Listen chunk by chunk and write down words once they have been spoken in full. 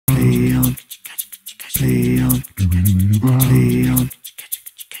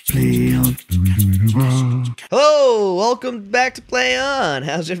Hello, welcome back to Play On.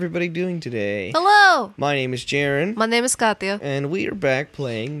 How's everybody doing today? Hello! My name is Jaren. My name is Katya. And we are back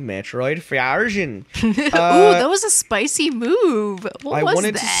playing Metroid Fusion. Ooh, that was a spicy move. I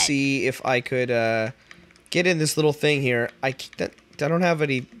wanted to see if I could get in this little thing here. I don't have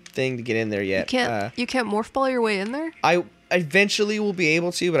anything to get in there yet. You can't morph ball your way in there? I eventually will be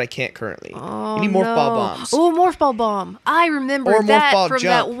able to, but I can't currently. Oh, you need morph ball bombs. Oh, morph ball bomb. I remember that from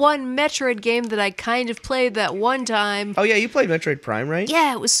jump. that one Metroid game that I kind of played that one time. Oh yeah, you played Metroid Prime, right?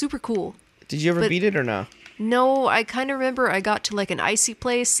 Yeah, it was super cool. Did you ever beat it or no? No, I kind of remember I got to like an icy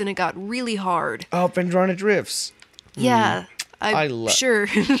place and it got really hard. Oh, Vendrona Drifts. Yeah, I'm sure.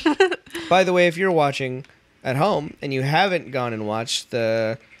 By the way, if you're watching at home and you haven't gone and watched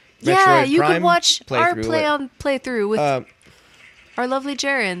the Metroid Prime you could watch our playthrough with our lovely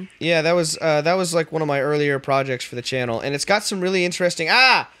Jaren. Yeah, that was like one of my earlier projects for the channel, and it's got some really interesting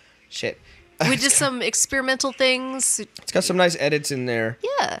shit. We did some experimental things. It's got some nice edits in there.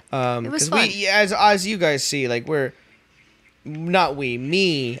 Yeah, it was fun. As you guys see, like I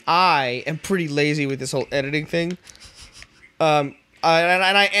am pretty lazy with this whole editing thing. I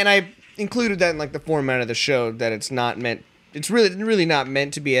included that in like the format of the show, that it's really not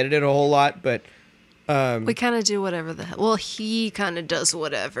meant to be edited a whole lot, but we kind of do whatever the hell. Well, he kind of does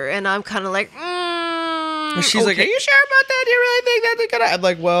whatever, and I'm kind of like, she's like, "Are you sure about that? Do you really think that's gonna?" I'm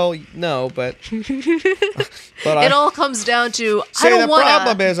like, "Well, no, but it all comes down to the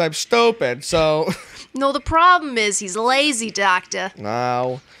problem is I'm stupid, so." No, the problem is he's lazy, Doctor.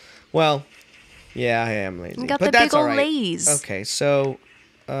 No, well, yeah, I am lazy. You got but the big old right. laze. Okay, so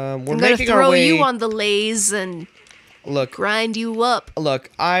we're making making our throw way. you on the laze and grind you up. Look,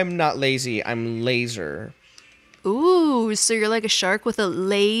 I'm not lazy. I'm laser. Ooh, so you're like a shark with a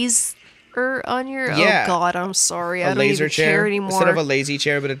laser on your... Yeah. Oh, God, I'm sorry. I don't even care anymore. Instead of a lazy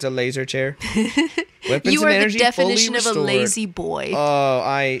chair, but it's a laser chair. Weapons you are and energy the definition fully of a lazy boy. Oh,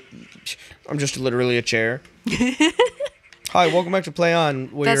 I'm just literally a chair. Hi, welcome back to Play On.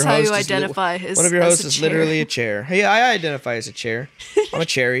 That's how you identify as one of your hosts is literally a chair. Hey, I identify as a chair. I'm a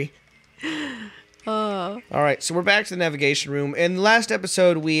cherry. All right, so we're back to the navigation room. In the last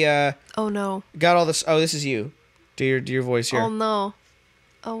episode, we oh no, got all this. Oh, this is you. Do your voice here. Oh no.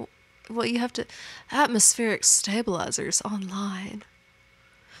 Oh, well, you have to atmospheric stabilizers online.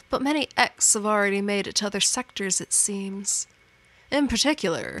 But many X have already made it to other sectors, it seems. In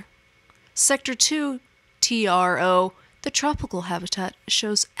particular, Sector 2 TRO, the tropical habitat,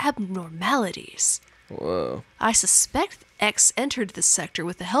 shows abnormalities. Whoa. I suspect X entered this sector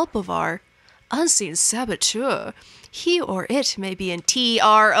with the help of our unseen saboteur. He or it may be in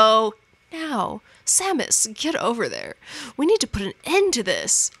TRO. Now, Samus, get over there. We need to put an end to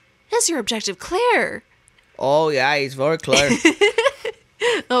this. Is your objective clear? Oh, yeah, it's very clear.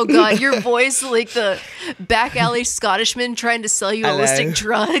 Oh, God, your voice like the back alley Scottishman trying to sell you illicit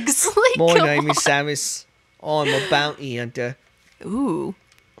drugs. My name is Samus. I'm a bounty hunter. Ooh.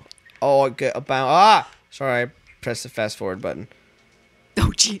 Oh, I get a bounty. Sorry, I pressed the fast forward button.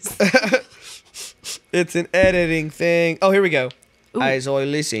 Oh, jeez. It's an editing thing. Oh, here we go. Ooh. As I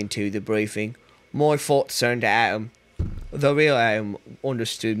listened to the briefing, my thoughts turned to Adam. The real Adam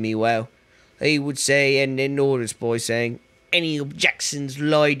understood me well. He would say, and then orders by saying, "Any objections,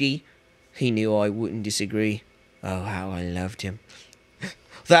 lady?" He knew I wouldn't disagree. Oh, how I loved him.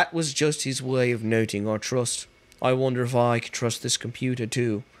 That was just his way of noting our trust. I wonder if I could trust this computer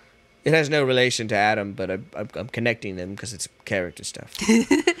too. It has no relation to Adam, but I'm connecting them because it's character stuff.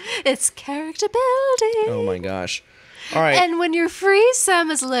 It's character building. Oh my gosh. All right. And when you're free,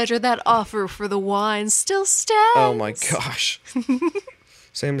 Samus Ledger, that offer for the wine still stands. Oh my gosh.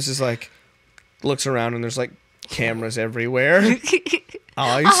 Samus is like, looks around and there's like cameras everywhere.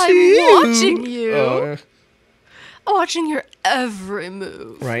 I'm watching you. Watching your every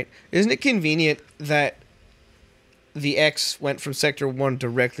move. Right. Isn't it convenient that the X went from Sector 1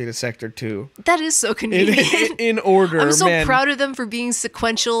 directly to Sector 2? That is so convenient. In order, I'm so proud of them for being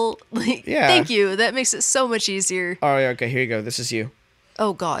sequential. Yeah. Thank you. That makes it so much easier. All right, okay, here you go. This is you.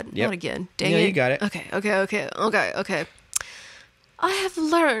 Oh, God. Yep. Not again. Dang it. Yeah, you got it. Okay. I have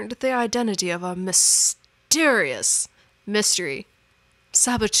learned the identity of a mysterious mystery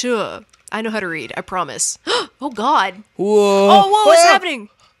saboteur. I know how to read, I promise. Oh, God. Whoa. Oh, whoa, what's happening?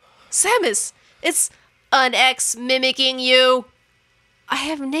 Samus, it's an X mimicking you. I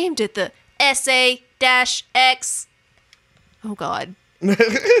have named it the SA-X. Oh, God.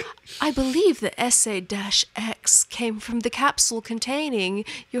 I believe the SA-X came from the capsule containing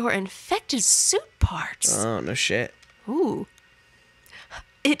your infected suit parts. Oh, no shit. Ooh.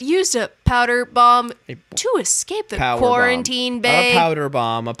 It used a powder bomb A to escape the power quarantine bomb. bay. A powder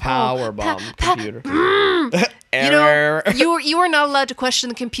bomb. A power bomb. Computer. You know, Error. you are not allowed to question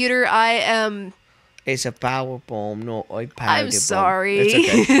the computer. I am. It's a power bomb, not a powder bomb. I'm sorry. It's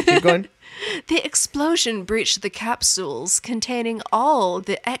okay. Keep going. The explosion breached the capsules containing all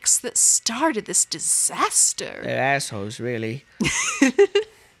the X that started this disaster. They're assholes, really.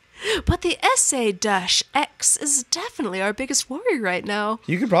 But the SA-X is definitely our biggest worry right now.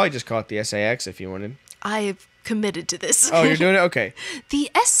 You could probably just call it the SAX if you wanted. I've committed to this. Oh, you're doing it? Okay.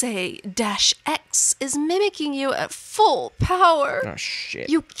 The SA-X is mimicking you at full power. Oh, shit.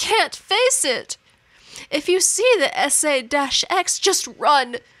 You can't face it. If you see the SA-X, just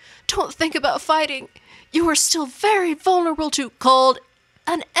run. Don't think about fighting. You are still very vulnerable to cold,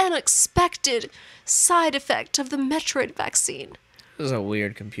 an unexpected side effect of the Metroid vaccine. This is a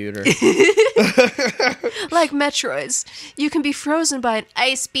weird computer. Like Metroids, you can be frozen by an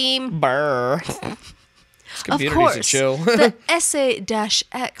ice beam. Brr. This Of computer course, needs to chill. the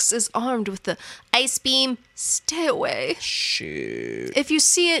SA-X is armed with the ice beam. Stay away. Shoot. If you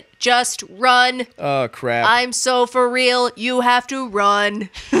see it, just run. Oh, crap. I'm so for real. You have to run.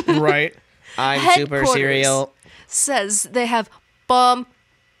 Right. I'm super Headquarters serial. Says they have bomb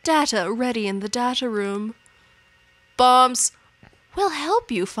data ready in the data room. Bombs will help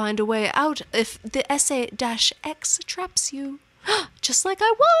you find a way out if the SA-X traps you. Just like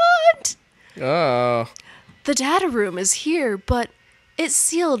I want. Oh. The data room is here, but it's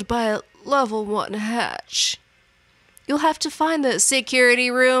sealed by a level 1 hatch. You'll have to find the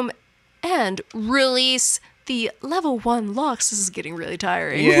security room and release the level 1 locks. This is getting really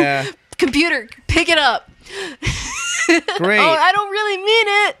tiring. Yeah. Computer, pick it up. Great. Oh, I don't really mean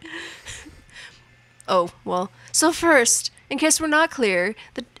it. Oh, well. So first, in case we're not clear,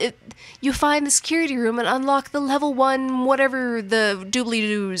 you find the security room and unlock the level 1, whatever the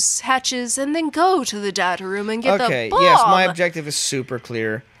doobly-doos hatches, and then go to the data room and get the bomb. Yes, my objective is super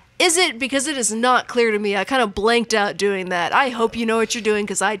clear. Is it? Because it is not clear to me. I kind of blanked out doing that. I hope you know what you're doing,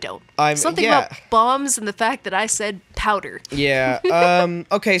 because I don't. Something about bombs and the fact that I said powder. Yeah.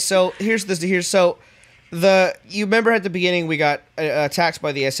 Okay, so you remember at the beginning we got attacked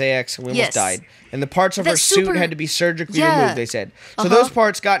by the SAX and we almost died. And the parts of her suit had to be surgically removed, they said. So those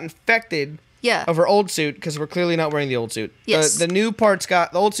parts got infected of her old suit because we're clearly not wearing the old suit. Yes. The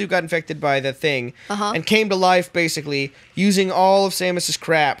old suit got infected by the thing and came to life basically using all of Samus's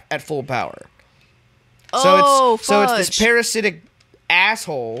crap at full power. So it's this parasitic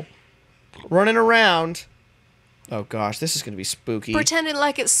asshole running around. Oh gosh, this is gonna be spooky. Pretending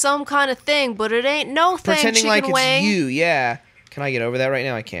like it's some kind of thing, but it ain't no thing. Pretending like it's wing. you, yeah. Can I get over that right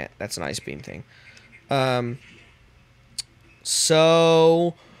now? I can't. That's an ice beam thing.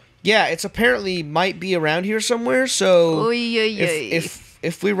 So yeah, it's apparently might be around here somewhere. So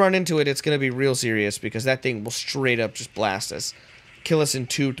if we run into it, it's gonna be real serious because that thing will straight up just blast us, kill us in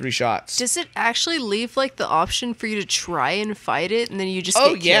 2-3 shots. Does it actually leave like the option for you to try and fight it, and then you just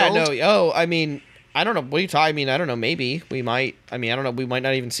get killed? I mean, I don't know. What are you talking? I mean, I don't know. Maybe we might. I mean, I don't know. We might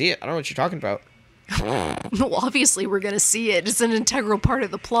not even see it. I don't know what you're talking about. Well, obviously we're gonna see it. It's an integral part of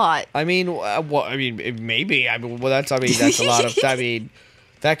the plot. I mean, maybe. That's a lot of. I mean,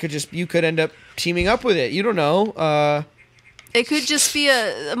 that could just you could end up teaming up with it. You don't know. It could just be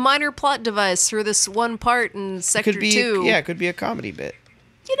a minor plot device for this one part in Sector 2. Yeah, it could be a comedy bit.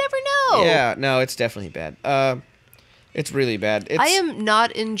 You never know. Yeah, no, it's definitely bad. It's really bad. I am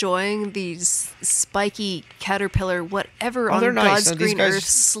not enjoying these spiky caterpillar, whatever on they're nice. God's green earth,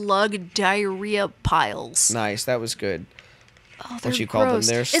 slug diarrhea piles. Nice, that was good. Oh, they're what you called them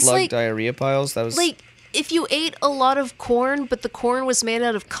there? Slug diarrhea piles? That was like if you ate a lot of corn, but the corn was made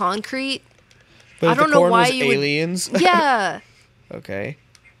out of concrete. But I don't know why you aliens? would. Yeah. Okay.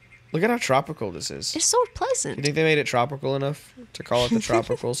 Look at how tropical this is. It's so pleasant. You think they made it tropical enough to call it the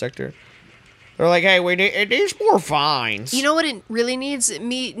tropical sector? They're like, hey, it needs more vines. You know what it really needs? It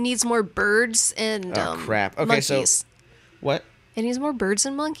needs more birds and crap. Okay, monkeys. so what? It needs more birds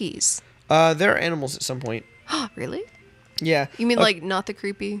and monkeys. There are animals at some point. Really? Yeah. You mean like not the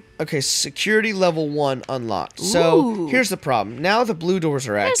creepy? Okay, security level 1 unlocked. So here's the problem. Now the blue doors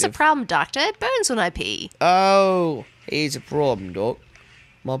are active. Here's the problem, Doctor. It burns when I pee. Oh, here's a problem, Doc.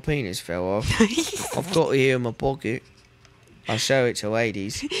 My penis fell off. I've got it here in my pocket. I'll show it to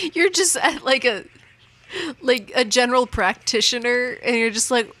ladies. You're just at like a general practitioner, and you're just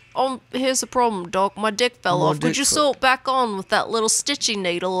like, oh, here's the problem, Doc. My dick fell off. Could you sew it back on with that little stitching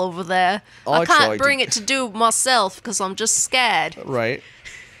needle over there? I can't bring it to do myself because I'm just scared. Right.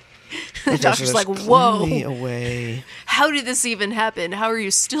 The doctor's like, whoa. Me away. How did this even happen? How are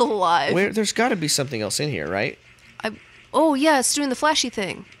you still alive? There's got to be something else in here, right? Oh, yeah, it's doing the flashy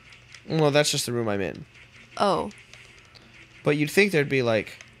thing. Well, that's just the room I'm in. Oh. But you'd think there'd be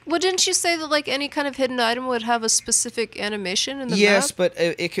like... Well, didn't you say that, like, any kind of hidden item would have a specific animation in the Yes, map? but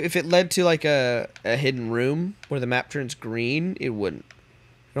if it led to, like, a hidden room where the map turns green, it wouldn't.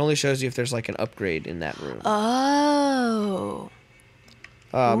 It only shows you if there's, like, an upgrade in that room. Oh.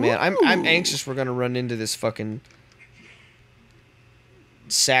 Oh, man, I'm Ooh. anxious we're gonna run into this fucking...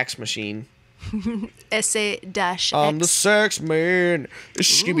 sax machine. SA-X. I'm the sax man.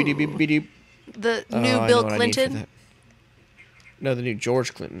 Skibidi-bidi-bidi. The Oh, new I Bill know what I need for Clinton? that. No, the new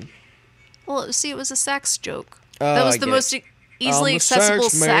George Clinton. Well, see, it was a sax joke. Oh, That was I the get most easily I'm a accessible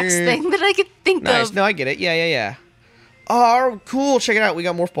sax sax man. thing that I could think Nice. of. No, I get it. Yeah. Oh, cool. Check it out. We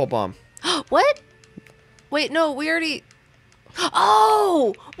got Morph Ball Bomb. What? Wait, no, we already...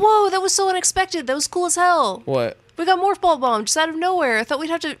 Oh! Whoa, that was so unexpected. That was cool as hell. What? We got Morph Ball Bomb just out of nowhere. I thought we'd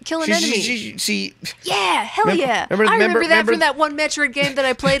have to kill an enemy. See, Yeah, hell Remember- yeah. remember- I remember that remember- from that one Metroid game that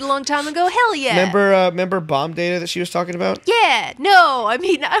I played a long time ago. Hell yeah. remember bomb data that she was talking about? Yeah, no, I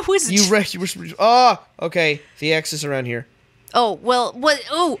mean, I was... You were. Oh, okay. The X is around here. Oh, well, what?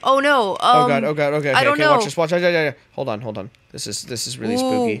 Oh no. Oh god. Okay. I don't okay, know. Watch this. Watch. Yeah. Hold on. This is really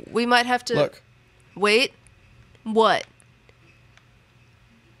spooky. We might have to... Look. Wait. What?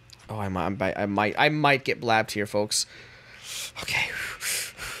 Oh, I might get blabbed here, folks. Okay.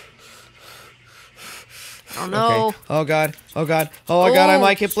 Oh no. Okay. Oh god. I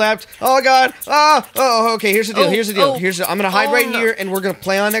might get blabbed. Oh god. Oh. Okay. Here's the deal. I'm gonna hide right here, and we're gonna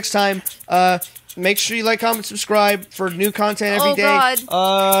play on next time. Make sure you like, comment, subscribe for new content every day. God.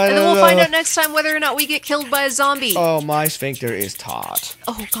 And then we'll find out next time whether or not we get killed by a zombie. Oh, my sphincter is taut.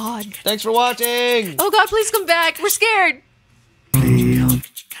 Oh god. Thanks for watching. Oh god, please come back. We're scared. Play on,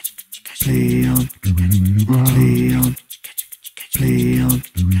 play on, play on, play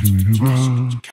on.